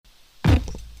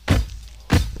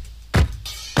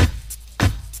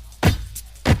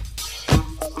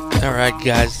Alright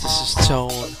guys, this is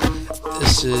Tone,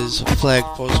 this is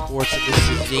Flagpole Sports, and this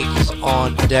is Yankees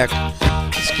On Deck.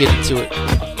 Let's get into it.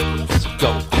 Let's go.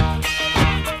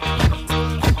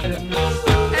 And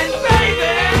baby,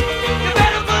 you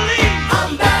better believe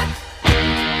I'm back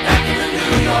in the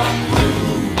New York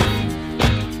groove.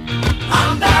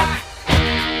 I'm back in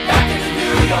the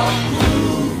New York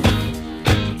groove.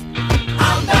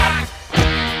 I'm back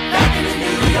in the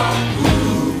New York groove.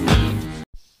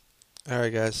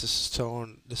 Alright guys, this is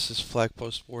Tone, this is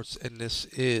Flagpole Sports, and this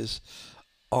is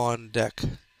On Deck.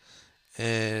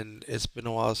 And it's been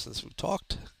a while since we've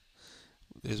talked.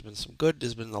 There's been some good,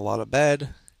 there's been a lot of bad.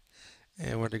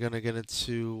 And we're going to get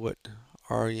into what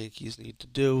our Yankees need to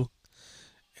do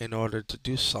in order to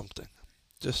do something.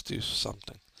 Just do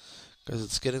something. Because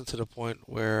it's getting to the point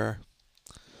where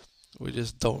we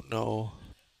just don't know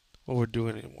what we're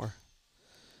doing anymore.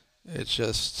 It's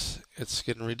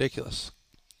getting ridiculous.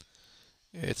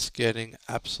 It's getting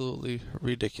absolutely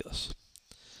ridiculous.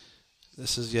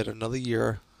 This is yet another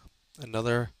year,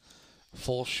 another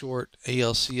fall short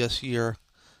ALCS year,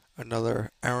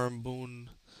 another Aaron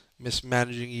Boone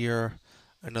mismanaging year,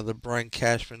 another Brian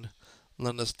Cashman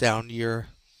letting us down year,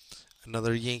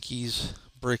 another Yankees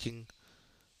breaking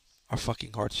our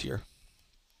fucking hearts year.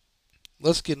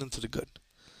 Let's get into the good.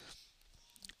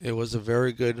 It was a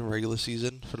very good regular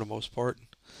season for the most part,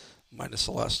 minus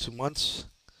the last 2 months.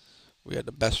 We had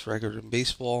the best record in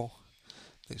baseball.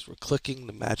 Things were clicking.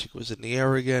 The magic was in the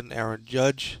air again. Aaron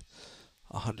Judge,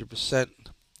 100%,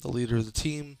 the leader of the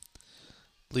team,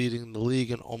 leading the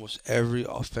league in almost every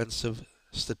offensive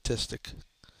statistic.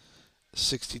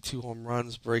 62 home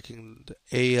runs, breaking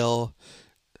the AL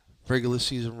regular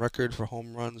season record for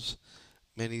home runs.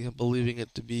 Many believing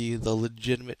it to be the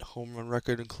legitimate home run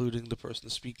record, including the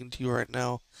person speaking to you right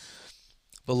now.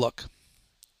 But look,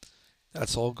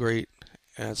 that's all great.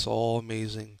 And it's all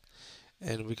amazing.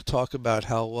 And we could talk about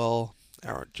how well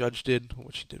Aaron Judge did,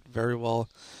 which he did very well.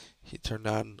 He turned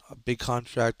down a big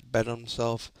contract, bet on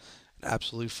himself, and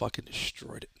absolutely fucking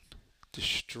destroyed it.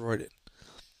 Destroyed it.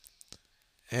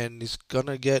 And he's going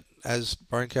to get, as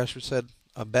Brian Cashman said,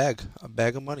 a bag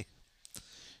of money.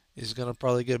 He's going to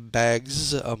probably get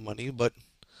bags of money, but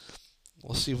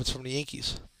we'll see what's from the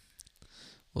Yankees.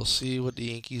 We'll see what the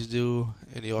Yankees do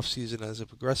in the offseason as it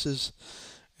progresses.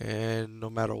 And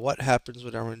no matter what happens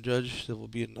with Aaron Judge, there will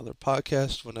be another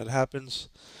podcast when that happens,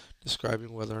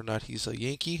 describing whether or not he's a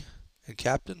Yankee and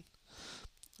captain,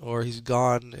 or he's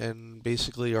gone and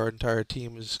basically our entire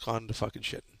team has gone to fucking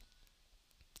shit.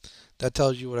 That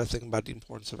tells you what I think about the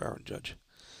importance of Aaron Judge.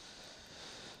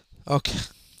 Okay.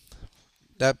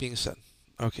 That being said,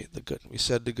 okay, the good. We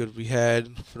said the good. We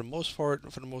had, for the most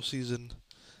part, for the most season,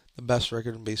 the best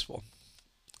record in baseball,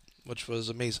 which was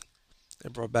amazing.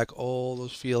 It brought back all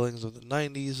those feelings of the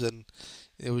 90s, and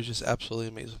it was just absolutely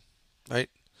amazing,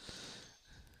 right?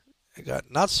 It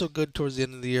got not so good towards the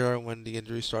end of the year when the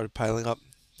injuries started piling up.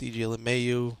 DJ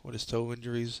LeMahieu with his toe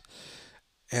injuries,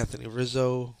 Anthony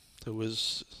Rizzo, who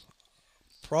was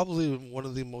probably one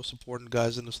of the most important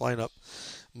guys in this lineup,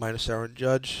 minus Aaron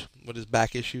Judge with his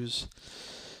back issues,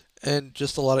 and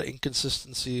just a lot of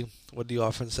inconsistency with the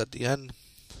offense at the end.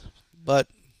 But,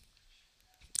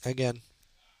 again,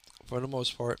 for the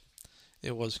most part,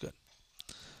 it was good.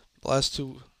 The last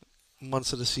 2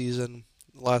 months of the season,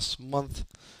 last month,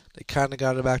 they kind of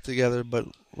got it back together, but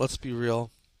let's be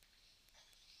real.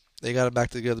 They got it back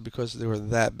together because they were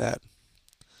that bad.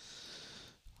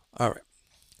 Alright,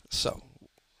 so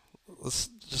let's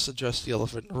just address the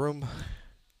elephant in the room.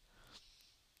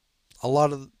 A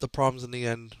lot of the problems in the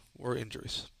end were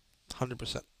injuries.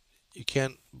 100%. You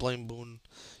can't blame Boone.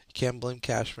 You can't blame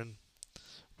Cashman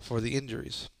for the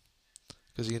injuries,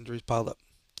 because the injuries piled up.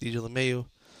 DJ LeMahieu,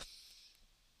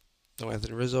 no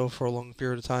Anthony Rizzo for a long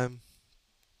period of time.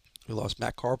 We lost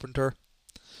Matt Carpenter.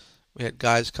 We had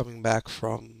guys coming back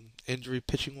from injury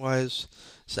pitching-wise.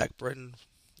 Zach Britton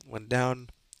went down.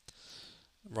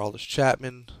 Aroldis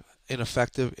Chapman,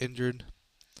 ineffective, injured.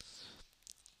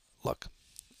 Look,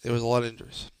 there was a lot of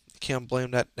injuries. You can't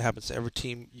blame that. It happens to every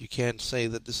team. You can't say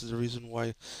that this is the reason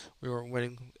why we weren't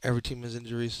winning. Every team has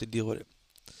injuries to deal with it.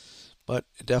 But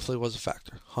it definitely was a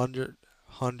factor. 100%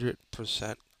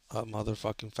 a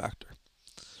motherfucking factor.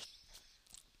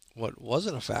 What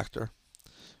wasn't a factor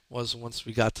was once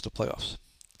we got to the playoffs.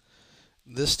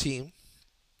 This team,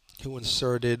 who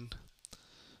inserted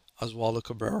Oswaldo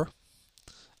Cabrera,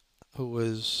 who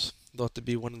was thought to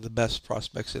be one of the best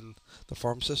prospects in the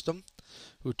farm system,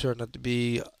 who turned out to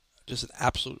be just an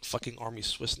absolute fucking Army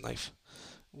Swiss knife.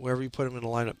 Wherever you put him in the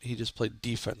lineup, he just played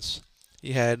defense.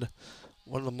 He had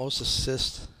one of the most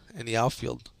assists in the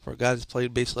outfield for a guy that's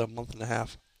played basically a month and a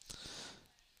half.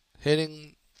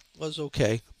 Hitting was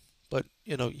okay, but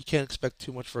you can't expect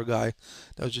too much for a guy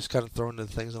that was just kind of thrown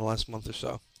into things in the last month or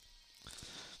so.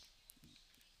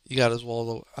 You got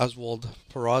Oswald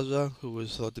Peraza, who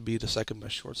was thought to be the second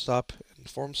best shortstop in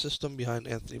form system behind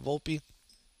Anthony Volpe,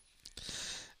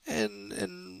 and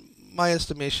in my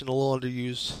estimation, a little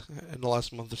underused in the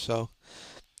last month or so.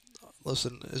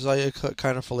 Listen, Isaiah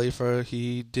kind of Falefa,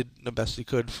 he did the best he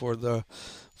could for the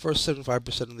first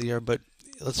 75% of the year, but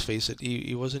let's face it,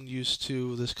 he wasn't used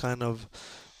to this kind of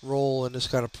role and this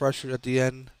kind of pressure at the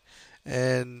end.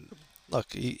 And look,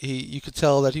 you could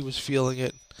tell that he was feeling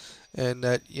it, and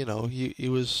that he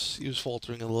was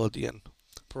faltering a little at the end.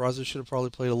 Peraza should have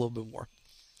probably played a little bit more.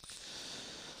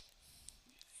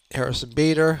 Harrison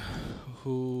Bader,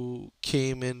 who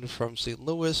came in from St.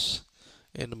 Louis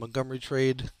in the Montgomery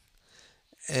trade,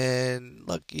 and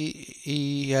look,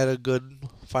 he had a good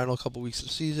final couple weeks of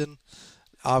the season.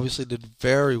 Obviously, did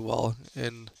very well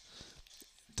in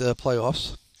the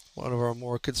playoffs. One of our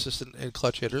more consistent and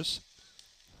clutch hitters.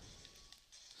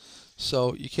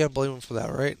 So you can't blame him for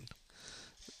that, right?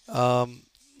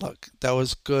 Look, that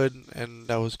was good and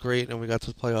that was great, and we got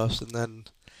to the playoffs, and then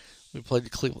we played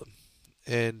Cleveland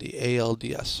in the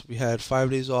ALDS. We had 5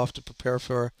 days off to prepare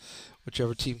for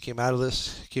whichever team came out of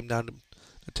this. It came down to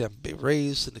the Tampa Bay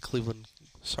Rays and the Cleveland.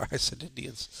 Sorry, I said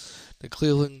Indians. The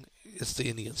Cleveland. It's the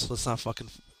Indians. Let's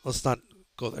not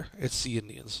go there. It's the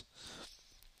Indians.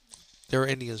 They're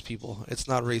Indians, people. It's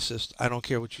not racist. I don't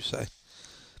care what you say.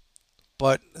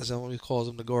 But as everyone calls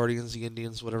them, the Guardians, the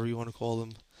Indians, whatever you want to call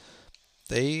them,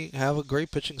 they have a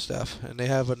great pitching staff and they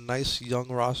have a nice young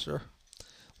roster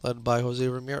led by Jose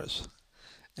Ramirez.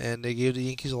 And they gave the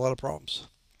Yankees a lot of problems.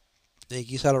 The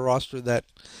Yankees had a roster that,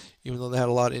 even though they had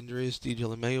a lot of injuries, DJ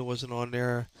LeMahieu wasn't on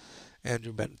there,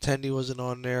 Andrew Benintendi wasn't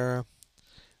on there.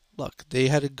 Look, they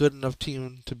had a good enough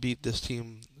team to beat this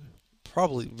team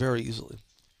probably very easily.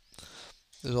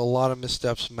 There's a lot of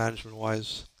missteps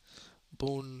management-wise.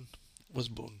 Boone was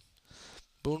Boone.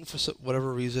 Boone, for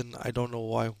whatever reason, I don't know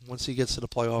why, once he gets to the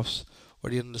playoffs or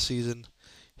the end of the season,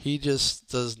 he just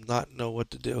does not know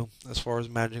what to do as far as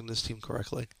managing this team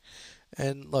correctly.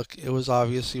 And look, it was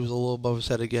obvious he was a little above his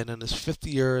head again in his fifth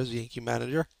year as Yankee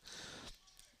manager.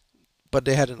 But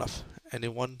they had enough, and they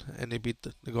won, and they beat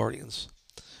the Guardians.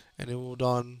 And they moved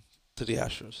on to the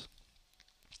Astros.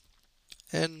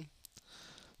 And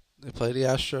they played the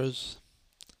Astros,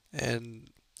 and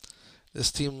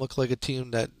this team looked like a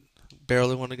team that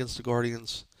barely won against the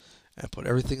Guardians and put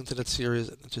everything into that series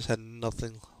and just had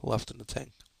nothing left in the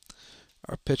tank.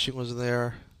 Our pitching was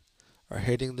there. Our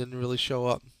hitting didn't really show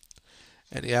up.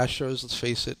 And the Astros, let's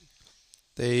face it,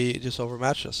 they just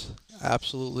overmatched us.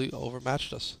 Absolutely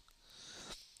overmatched us.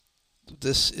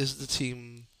 This is the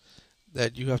team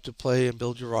that you have to play and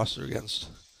build your roster against.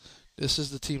 This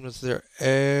is the team that's there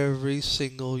every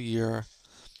single year.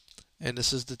 And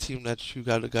this is the team that you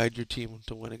got to guide your team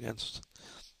to win against.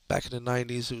 Back in the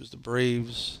 90s, it was the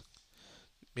Braves,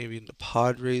 maybe in the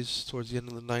Padres towards the end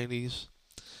of the 90s.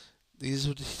 These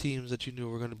were the teams that you knew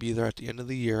were going to be there at the end of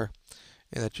the year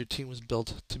and that your team was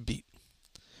built to beat.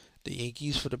 The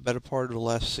Yankees, for the better part of the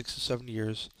last 6 or 7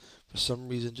 years, for some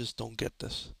reason just don't get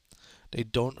this. They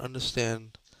don't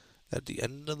understand that at the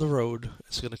end of the road,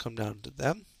 it's going to come down to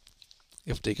them,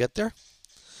 if they get there,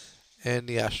 and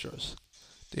the Astros.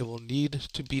 They will need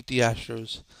to beat the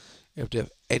Astros if they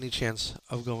have any chance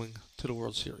of going to the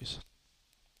World Series.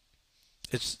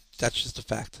 That's just a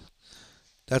fact.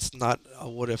 That's not a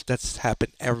what if. That's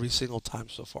happened every single time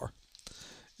so far.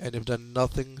 And they've done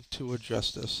nothing to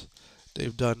address this.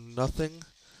 They've done nothing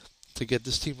to get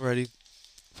this team ready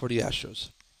for the Astros.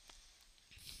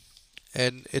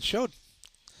 And it showed.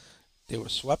 They were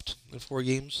swept in 4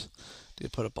 games. They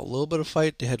put up a little bit of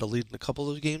fight. They had to lead in a couple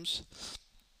of those games.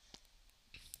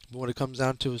 But what it comes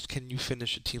down to is, can you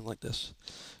finish a team like this?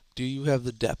 Do you have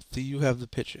the depth? Do you have the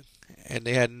pitching? And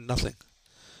they had nothing.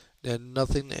 They had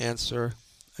nothing to answer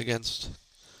against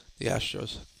the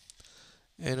Astros.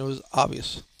 And it was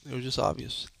obvious. It was just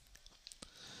obvious.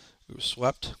 We were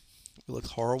swept. We looked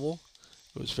horrible.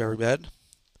 It was very bad.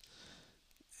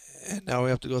 And now we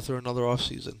have to go through another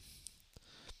offseason.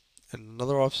 And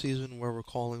another offseason where we're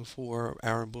calling for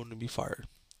Aaron Boone to be fired.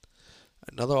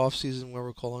 Another offseason where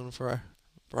we're calling for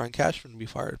Brian Cashman to be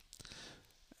fired.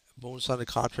 Boone signed a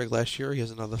contract last year. He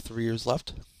has another 3 years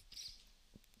left.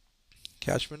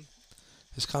 Cashman,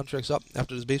 his contract's up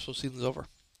after this baseball season's over.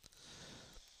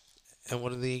 And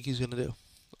what are the Yankees going to do?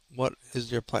 What is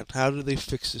their plan? How do they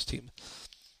fix this team?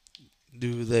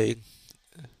 Do they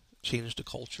change the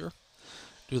culture?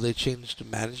 Do they change the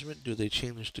management? Do they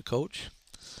change the coach?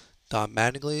 Don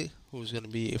Mattingly, who's going to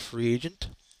be a free agent,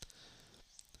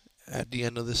 at the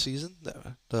end of the season.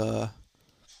 The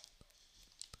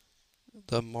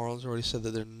Marlins already said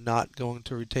that they're not going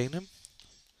to retain him.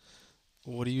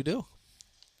 What do you do?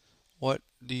 What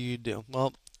do you do?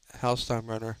 Well, Hal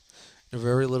Steinbrenner, the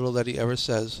very little that he ever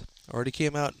says, already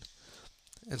came out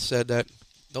and said that,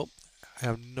 nope, I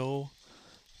have no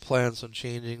plans on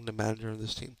changing the manager of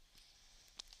this team.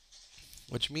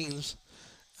 Which means,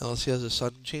 unless he has a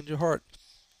sudden change of heart,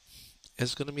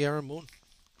 it's going to be Aaron Boone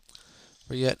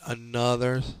for yet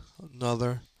another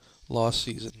lost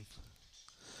season.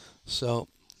 So,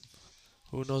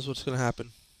 who knows what's going to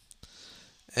happen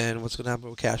and what's going to happen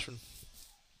with Cashman.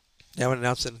 They haven't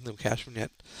announced anything with Cashman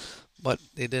yet, but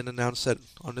they did announce that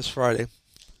on this Friday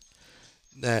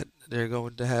that they're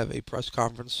going to have a press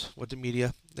conference with the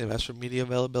media. They've asked for media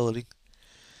availability.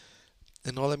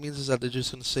 And all that means is that they're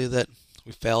just going to say that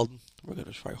we failed, we're going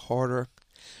to try harder,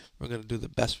 we're going to do the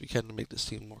best we can to make this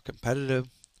team more competitive.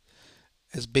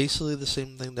 It's basically the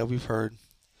same thing that we've heard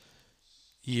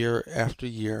year after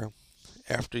year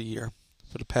after year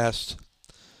for the past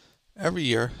every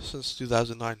year since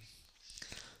 2009.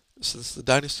 Since the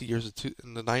dynasty years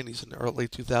in the 90s and the early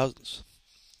 2000s.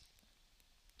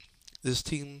 This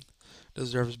team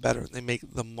deserves better. They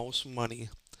make the most money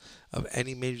of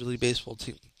any Major League Baseball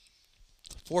team.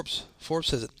 Forbes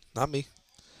says it, not me.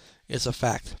 It's a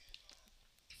fact.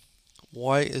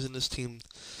 Why isn't this team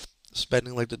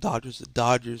spending like the Dodgers? The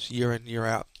Dodgers, year in, year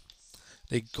out.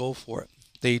 They go for it.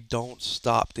 They don't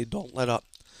stop. They don't let up.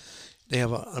 They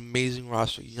have an amazing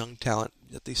roster, young talent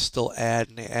that they still add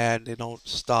and they add. They don't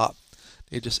stop.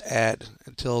 They just add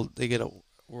until they get a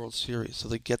World Series. So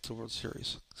they get to World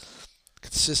Series.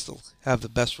 Consistently have the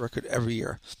best record every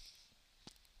year.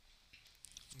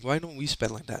 Why don't we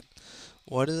spend like that?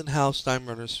 Why doesn't Hal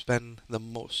Steinbrenner spend the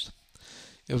most?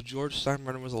 If George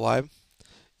Steinbrenner was alive,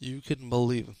 you can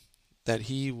believe that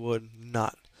he would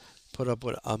not put up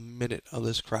with a minute of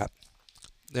this crap.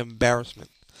 The embarrassment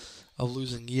of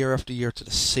losing year after year to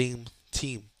the same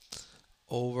team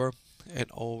over and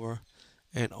over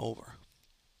and over.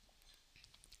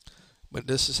 But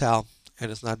this is Hal,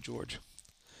 and it's not George.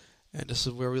 And this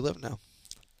is where we live now.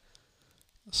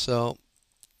 So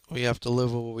we have to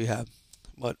live with what we have.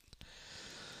 But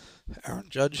Aaron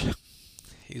Judge,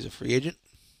 he's a free agent.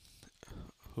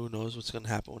 Who knows what's going to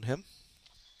happen with him?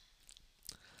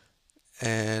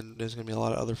 And there's going to be a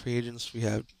lot of other free agents. We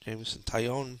have Jameson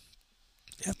Taillon.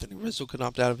 Anthony Rizzo can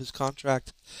opt out of his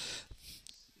contract.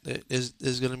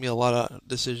 There's going to be a lot of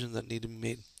decisions that need to be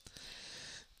made.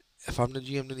 If I'm the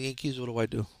GM of the Yankees, what do I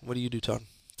do? What do you do, Tom?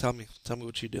 Tell me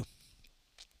what you do.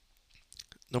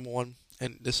 Number one,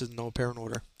 and this is no apparent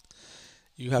order,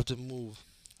 you have to move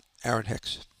Aaron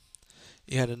Hicks.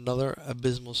 He had another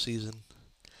abysmal season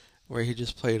where he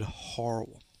just played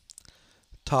horrible.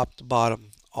 Top to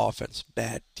bottom, offense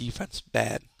bad, defense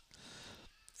bad.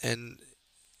 And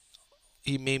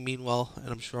he may mean well, and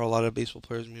I'm sure a lot of baseball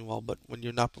players mean well, but when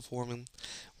you're not performing,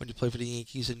 when you play for the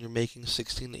Yankees and you're making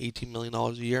 $16 to $18 million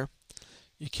a year,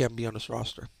 you can't be on this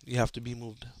roster. You have to be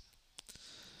moved.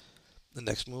 The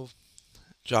next move,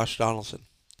 Josh Donaldson.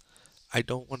 I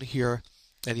don't want to hear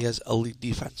that he has elite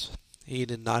defense. He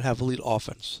did not have elite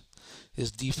offense.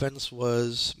 His defense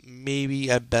was maybe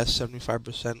at best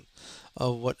 75%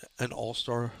 of what an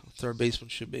all-star third baseman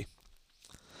should be.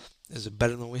 Is it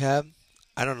better than we have?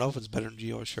 I don't know if it's better than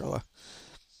Gio Urshela.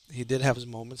 He did have his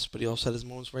moments, but he also had his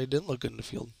moments where he didn't look good in the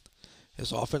field.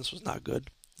 His offense was not good.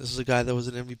 This is a guy that was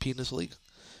an MVP in this league,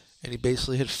 and he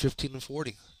basically hit 15 and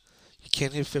 40. You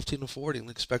can't hit 15 and 40 and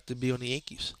expect to be on the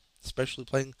Yankees, especially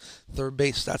playing third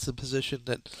base. That's the position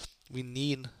that we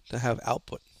need to have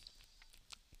output.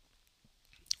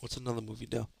 What's another move you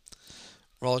do?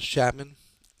 Rollins Chapman,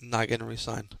 not getting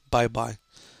re-signed. Bye-bye.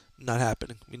 Not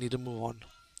happening. We need to move on.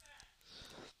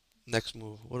 Next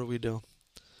move. What do we do?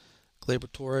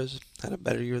 Gleyber Torres had a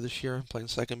better year this year playing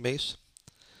second base,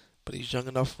 but he's young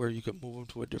enough where you can move him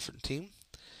to a different team,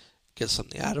 get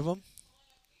something out of him,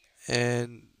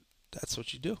 and that's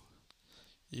what you do.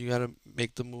 You got to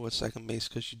make the move at second base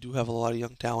because you do have a lot of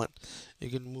young talent. You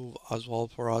can move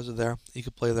Oswald Peraza there. He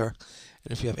could play there.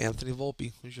 And if you have Anthony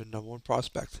Volpe, who's your number one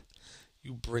prospect,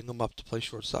 you bring him up to play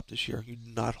shortstop this year. You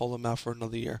do not hold him out for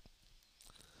another year.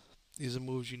 These are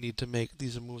moves you need to make.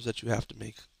 These are moves that you have to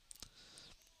make.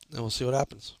 And we'll see what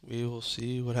happens. We will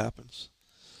see what happens.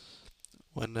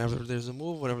 Whenever there's a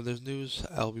move, whenever there's news,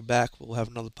 I'll be back. We'll have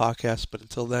another podcast. But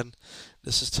until then,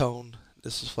 this is Tone.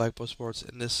 This is Flagpost Sports.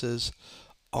 And this is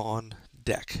On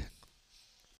Deck.